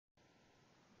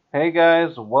Hey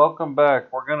guys, welcome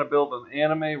back. We're going to build an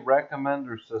anime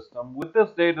recommender system with this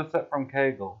data set from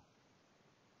Kaggle.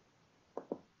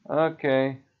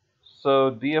 Okay,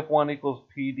 so df1 equals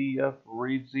pdf,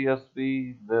 read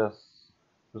CSV, this.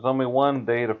 There's only one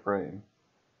data frame.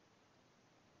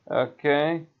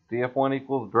 Okay, df1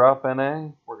 equals drop NA.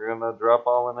 We're going to drop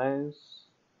all NAs.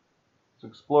 Let's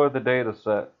explore the data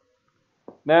set.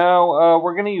 Now,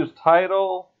 we're going to use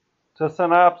title to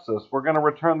synopsis. We're going to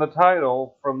return the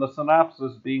title from the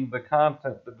synopsis being the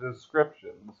content, the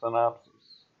description, the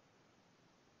synopsis.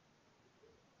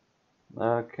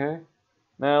 Okay.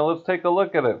 Now let's take a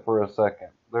look at it for a second.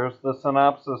 There's the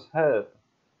synopsis head.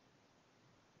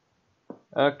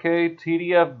 Okay,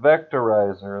 TDF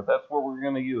vectorizer. That's what we're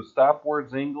going to use. Stop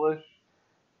words English.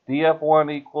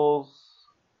 df1 equals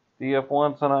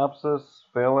df1 synopsis,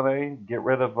 fail an A, get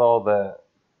rid of all that.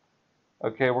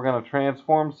 Okay, we're going to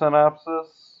transform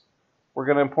synopsis. We're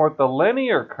going to import the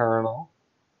linear kernel.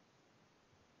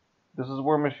 This is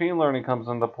where machine learning comes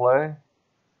into play.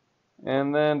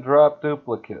 And then drop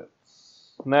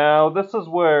duplicates. Now, this is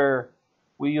where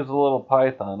we use a little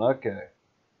Python. Okay.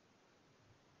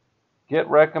 Get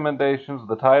recommendations,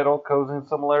 the title, cosine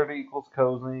similarity equals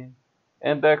cosine,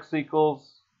 index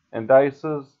equals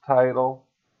indices, title,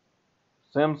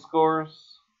 sim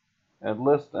scores, and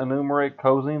list enumerate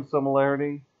cosine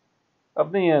similarity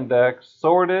of the index,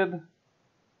 sorted,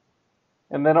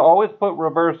 and then always put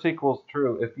reverse equals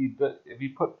true. If you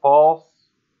put false,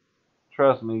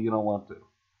 trust me, you don't want to.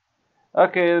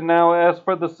 Okay, now as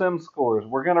for the sim scores,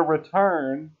 we're going to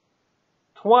return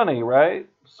 20, right?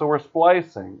 So we're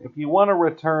splicing. If you want to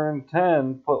return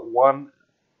 10, put 1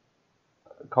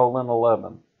 colon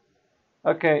 11.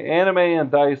 Okay, anime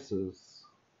indices.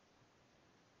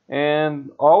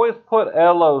 And always put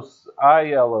ILOC.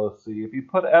 If you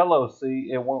put LOC,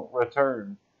 it won't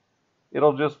return.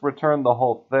 It'll just return the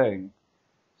whole thing.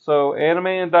 So anime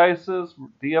indices,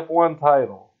 df1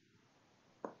 title.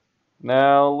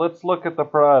 Now let's look at the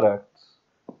product.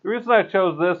 The reason I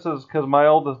chose this is because my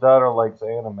oldest daughter likes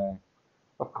anime.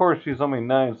 Of course, she's only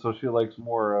 9, so she likes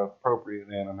more appropriate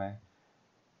anime.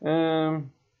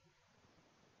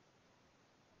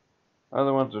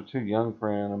 Other ones are too young for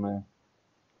anime.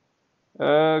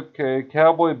 Okay,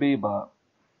 Cowboy Bebop.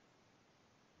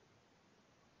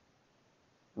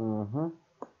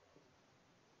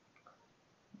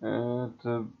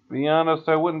 To be honest,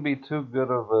 I wouldn't be too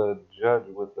good of a judge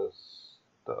with this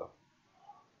stuff.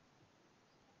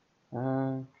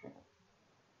 Okay.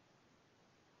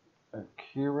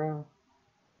 Akira.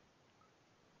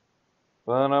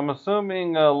 But I'm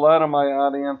assuming a lot of my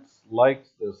audience likes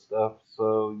this stuff,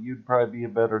 so you'd probably be a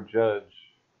better judge.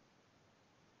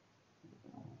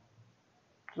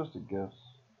 Just a guess.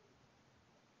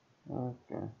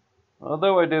 Okay.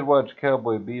 Although I did watch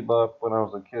Cowboy Bebop when I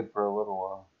was a kid for a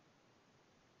little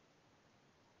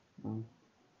while.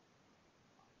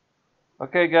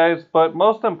 Okay, guys, but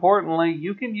most importantly,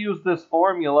 you can use this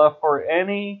formula for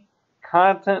any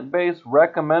content-based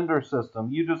recommender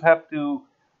system. You just have to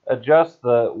adjust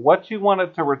what you want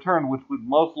it to return, which would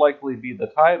most likely be the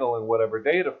title in whatever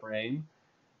data frame,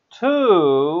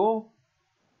 to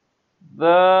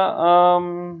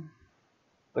the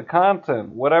content,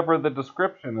 whatever the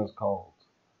description is called.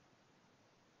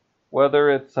 Whether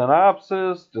it's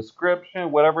synopsis,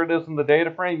 description, whatever it is in the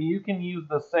data frame, you can use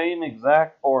the same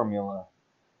exact formula.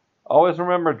 Always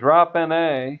remember drop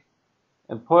NA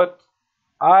and put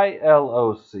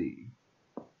ILOC.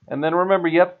 And then remember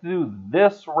you have to do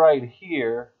this right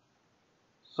here.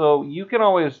 So you can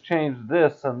always change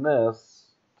this and this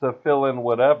to fill in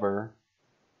whatever.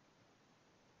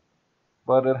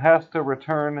 But it has to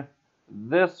return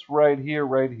this right here,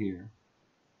 right here.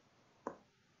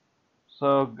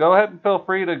 So go ahead and feel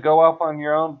free to go off on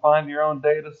your own, find your own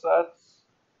data sets,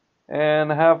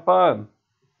 and have fun.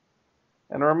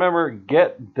 And remember,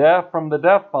 get def from the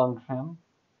def function,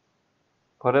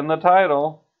 put in the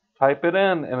title, type it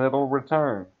in, and it'll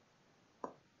return.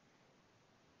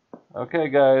 Okay,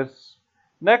 guys.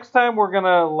 Next time we're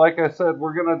gonna, like I said,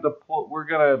 we're gonna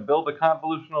build a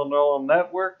convolutional neural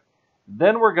network.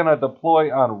 Then we're gonna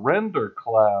deploy on Render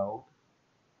Cloud.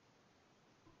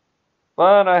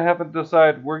 But I haven't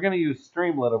decided. We're gonna use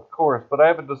Streamlit, of course, but I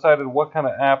haven't decided what kind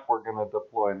of app we're gonna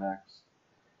deploy next.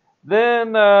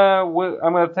 Then I'm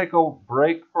going to take a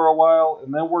break for a while,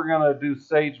 and then we're going to do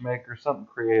SageMaker, something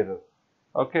creative.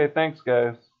 Okay, thanks,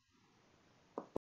 guys.